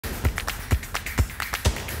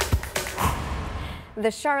The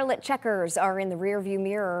Charlotte Checkers are in the rearview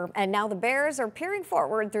mirror, and now the Bears are peering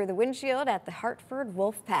forward through the windshield at the Hartford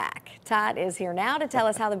Wolf Pack. Todd is here now to tell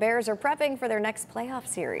us how the Bears are prepping for their next playoff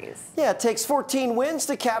series. Yeah, it takes 14 wins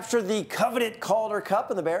to capture the coveted Calder Cup,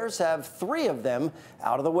 and the Bears have 3 of them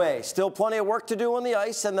out of the way. Still plenty of work to do on the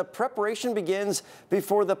ice, and the preparation begins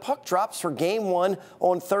before the puck drops for Game 1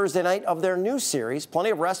 on Thursday night of their new series. Plenty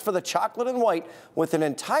of rest for the chocolate and white with an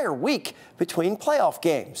entire week between playoff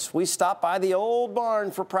games. We stopped by the old barn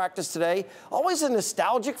for practice today. Always a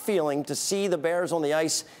nostalgic feeling to see the Bears on the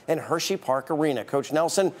ice in Hershey Park Arena. Coach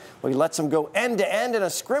Nelson, he lets them go end to end in a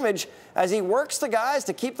scrimmage as he works the guys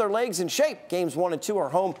to keep their legs in shape. Games 1 and 2 are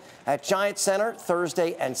home at Giant Center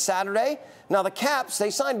Thursday and Saturday. Now the Caps, they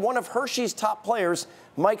signed one of Hershey's top players,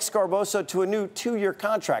 Mike Scarboso, to a new 2-year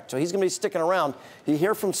contract. So he's going to be sticking around. You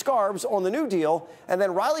hear from Scarbs on the new deal, and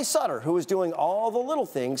then Riley Sutter, who is doing all the little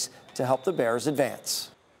things to help the Bears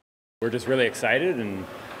advance. We're just really excited and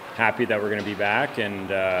happy that we're going to be back.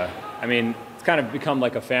 And I mean, it's kind of become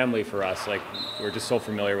like a family for us. Like, we're just so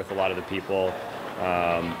familiar with a lot of the people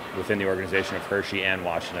within the organization of Hershey and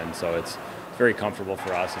Washington. So it's very comfortable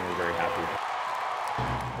for us, and we're very happy.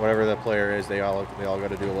 Whatever the player is, they all got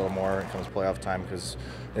to do a little more when it comes playoff time, because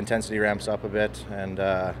the intensity ramps up a bit,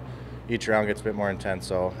 and each round gets a bit more intense.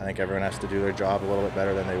 So I think everyone has to do their job a little bit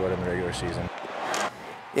better than they would in the regular season.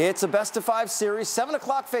 It's a best-of-5 series, 7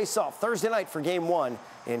 o'clock face-off Thursday night for Game 1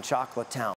 in Chocolate Town.